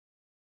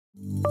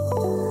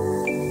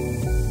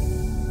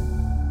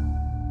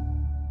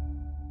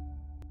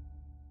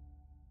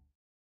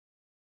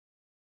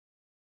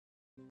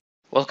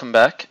Welcome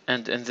back,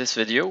 and in this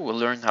video we'll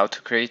learn how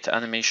to create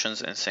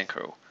animations in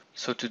Synchro.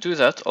 So to do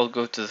that, I'll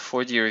go to the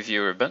 4D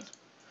review ribbon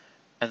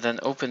and then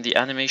open the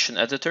animation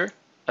editor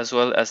as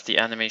well as the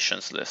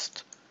animations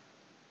list.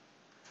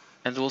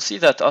 And we'll see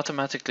that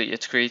automatically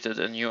it created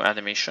a new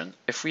animation.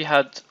 If we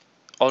had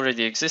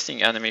already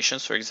existing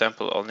animations, for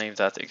example, I'll name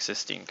that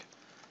existing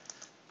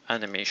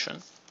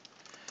animation.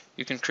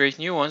 You can create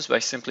new ones by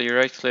simply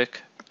right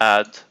click,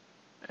 add,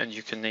 and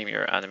you can name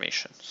your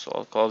animation. So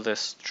I'll call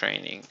this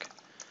training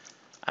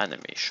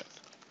animation.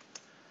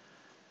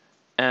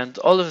 And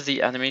all of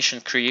the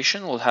animation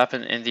creation will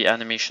happen in the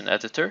animation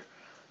editor.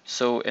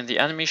 So in the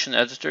animation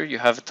editor, you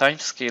have a time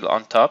scale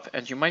on top,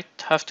 and you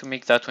might have to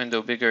make that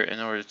window bigger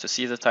in order to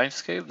see the time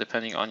scale,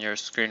 depending on your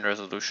screen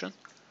resolution.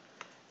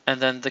 And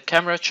then the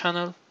camera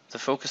channel, the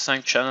focus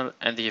time channel,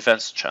 and the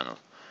events channel.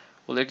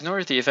 We'll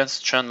ignore the events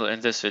channel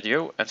in this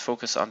video and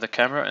focus on the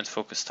camera and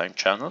focus time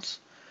channels.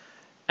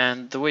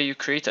 And the way you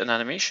create an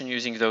animation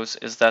using those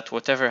is that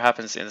whatever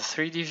happens in the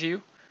 3D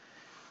view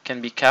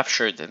can be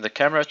captured in the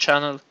camera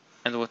channel,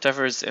 and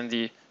whatever is in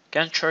the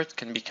Gantt chart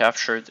can be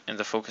captured in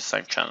the focus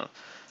time channel.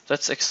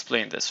 Let's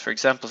explain this. For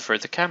example, for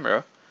the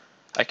camera,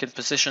 I can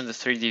position the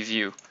 3D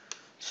view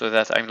so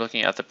that I'm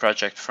looking at the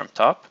project from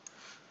top,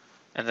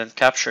 and then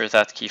capture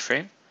that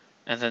keyframe,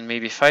 and then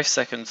maybe 5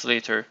 seconds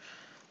later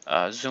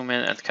zoom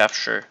in and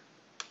capture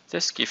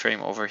this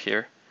keyframe over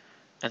here,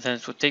 and then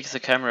it would take the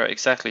camera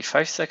exactly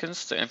 5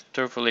 seconds to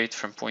interpolate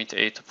from point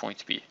A to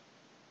point B.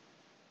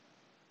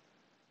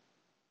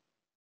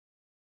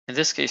 In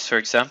this case, for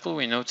example,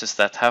 we notice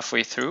that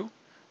halfway through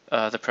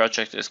the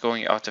project is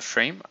going out of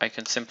frame. I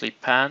can simply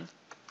pan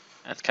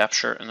and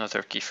capture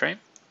another keyframe.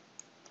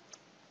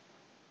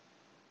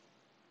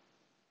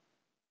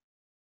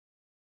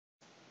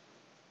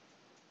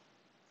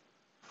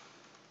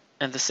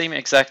 And the same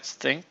exact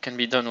thing can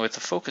be done with the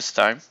focus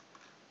time,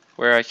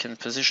 where I can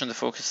position the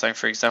focus time,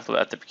 for example,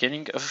 at the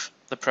beginning of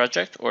the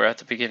project or at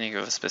the beginning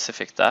of a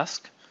specific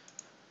task.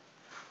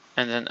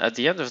 And then at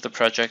the end of the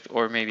project,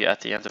 or maybe at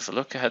the end of a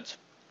look ahead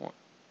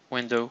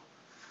window,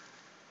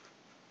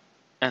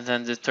 and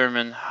then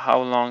determine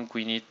how long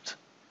we need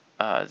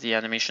the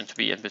animation to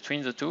be in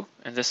between the two.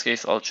 In this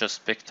case, I'll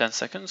just pick 10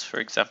 seconds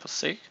for example's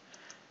sake.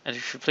 And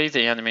if you play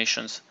the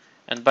animations,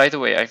 and by the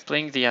way, I'm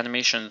playing the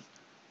animation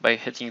by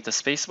hitting the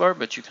spacebar,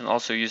 but you can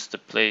also use the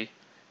play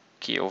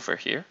key over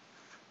here.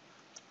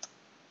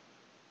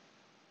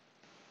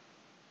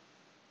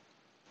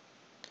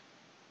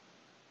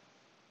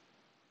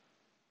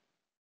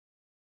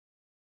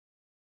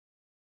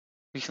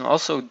 We can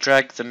also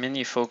drag the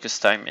mini focus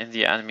time in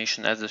the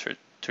animation editor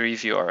to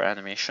review our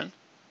animation.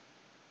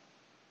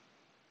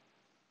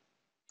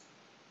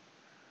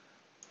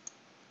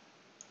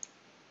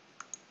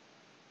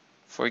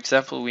 For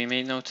example, we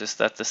may notice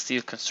that the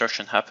steel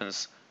construction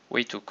happens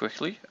way too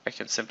quickly. I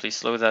can simply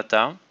slow that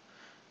down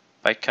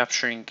by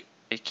capturing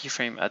a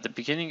keyframe at the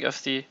beginning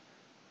of the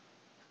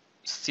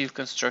steel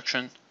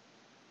construction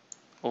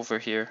over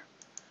here,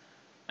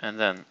 and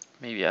then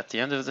maybe at the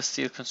end of the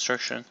steel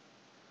construction,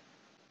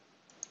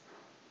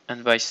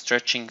 and by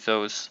stretching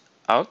those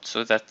out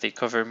so that they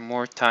cover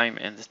more time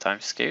in the time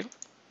scale.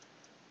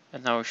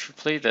 And now if you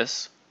play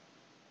this,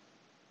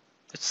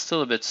 it's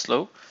still a bit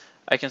slow.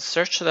 I can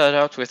stretch that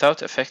out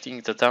without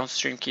affecting the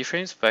downstream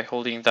keyframes by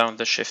holding down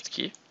the Shift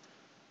key.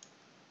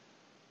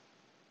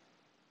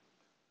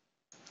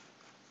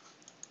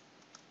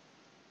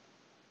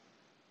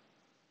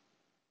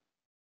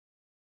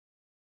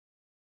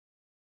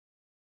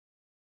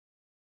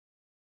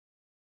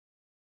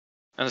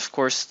 And of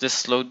course, this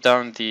slowed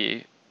down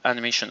the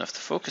animation of the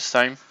focus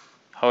time.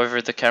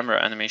 However, the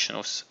camera animation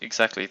was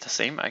exactly the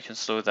same. I can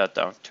slow that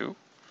down too.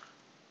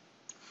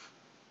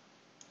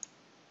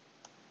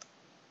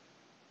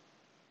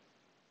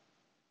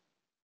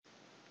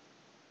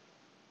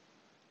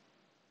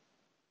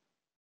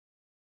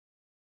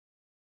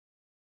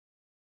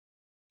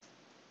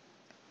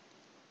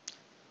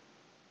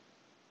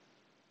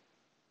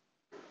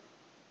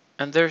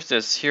 And there it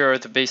is. Here are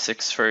the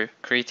basics for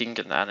creating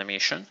an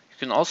animation.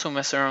 You can also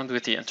mess around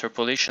with the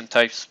interpolation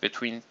types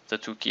between the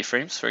two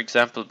keyframes. For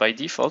example, by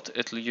default,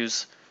 it'll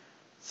use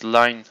the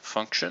line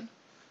function.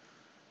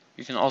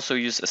 You can also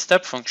use a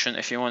step function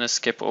if you want to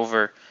skip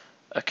over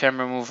a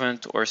camera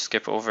movement or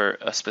skip over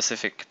a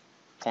specific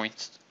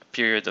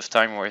period of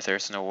time where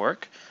there's no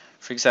work.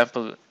 For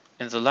example,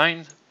 in the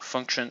line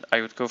function,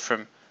 I would go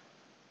from,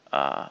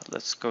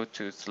 let's go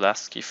to the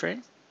last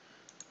keyframe.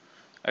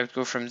 I would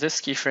go from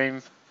this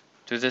keyframe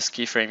to this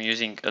keyframe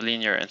using a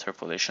linear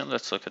interpolation.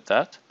 Let's look at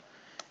that.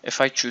 If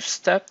I choose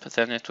step,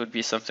 then it would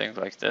be something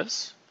like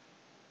this,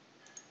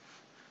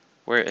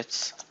 where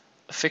it's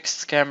a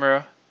fixed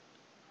camera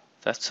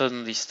that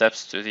suddenly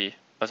steps to the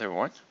other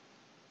one.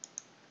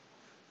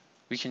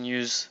 We can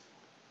use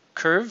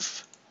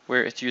curve,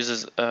 where it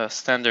uses a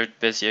standard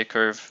Bezier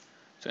curve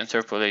to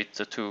interpolate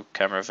the two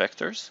camera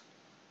vectors.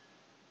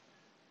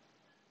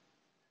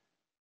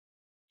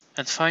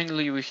 And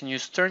finally, we can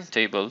use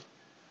Turntable,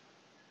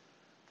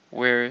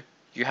 where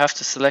you have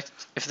to select,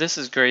 if this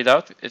is grayed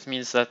out, it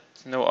means that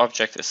no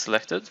object is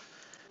selected.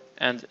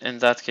 And in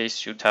that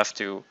case, you'd have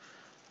to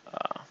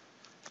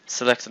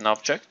select an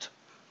object.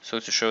 So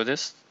to show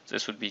this,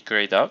 this would be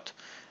grayed out.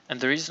 And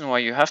the reason why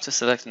you have to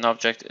select an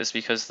object is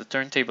because the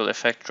turntable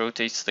effect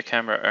rotates the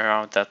camera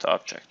around that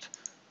object.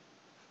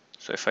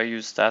 So if I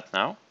use that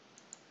now,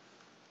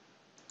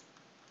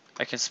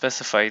 I can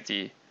specify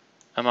the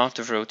amount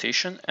of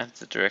rotation and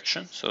the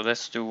direction. So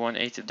let's do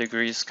 180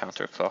 degrees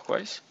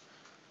counterclockwise.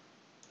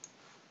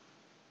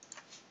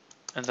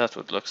 And that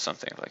would look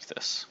something like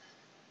this.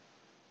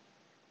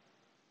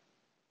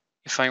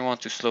 If I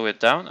want to slow it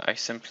down, I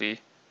simply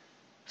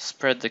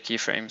spread the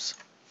keyframes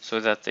so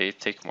that they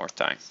take more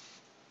time.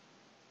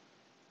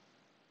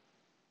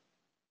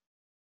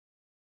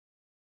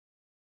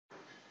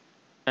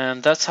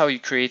 And that's how you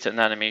create an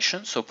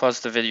animation. So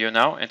pause the video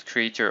now and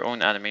create your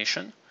own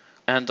animation.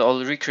 And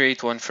I'll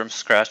recreate one from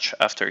scratch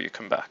after you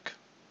come back.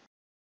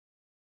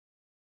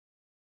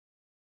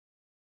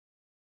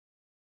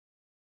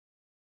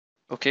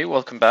 Okay,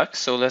 welcome back.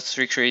 So let's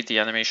recreate the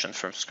animation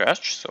from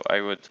scratch. So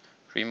I would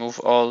remove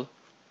all,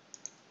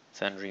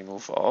 then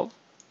remove all.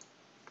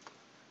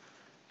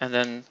 And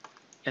then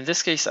in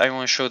this case, I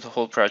want to show the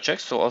whole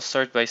project. So I'll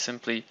start by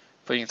simply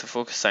putting the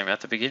focus time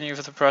at the beginning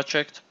of the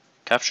project,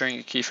 capturing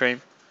a keyframe,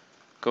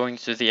 going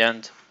to the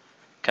end,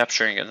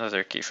 capturing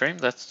another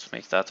keyframe. Let's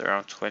make that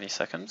around 20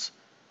 seconds.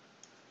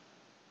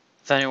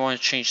 Then I want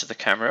to change the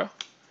camera.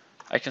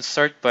 I can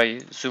start by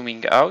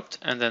zooming out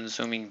and then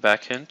zooming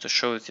back in to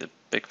show the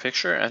big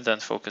picture and then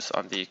focus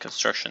on the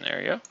construction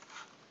area.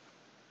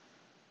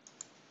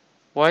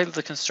 While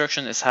the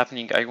construction is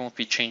happening, I won't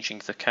be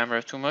changing the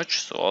camera too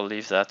much, so I'll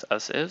leave that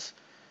as is.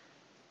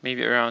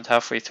 Maybe around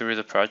halfway through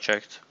the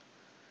project,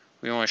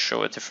 we want to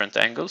show a different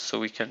angle, so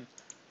we can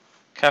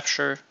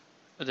capture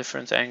a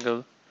different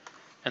angle.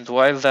 And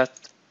while that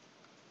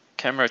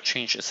camera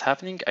change is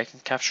happening, I can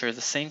capture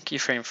the same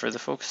keyframe for the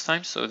focus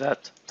time so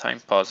that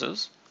time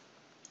pauses.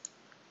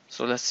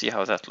 So let's see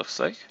how that looks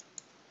like.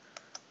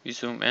 We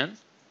zoom in,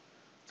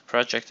 the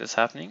project is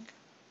happening.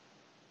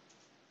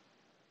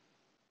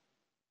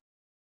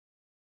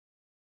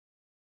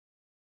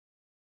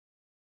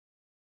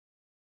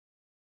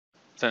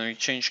 Then we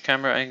change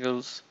camera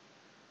angles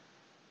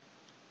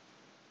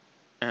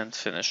and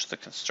finish the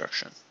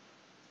construction.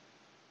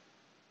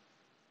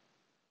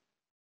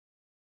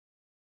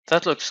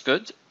 That looks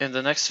good. In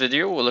the next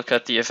video, we'll look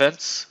at the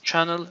events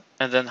channel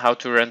and then how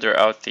to render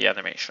out the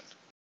animation.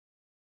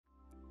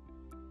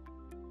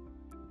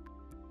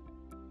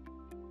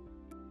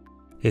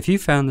 If you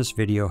found this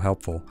video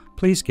helpful,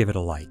 please give it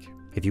a like.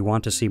 If you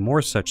want to see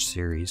more such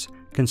series,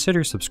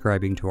 consider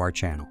subscribing to our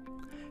channel.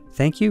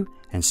 Thank you,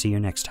 and see you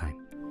next time.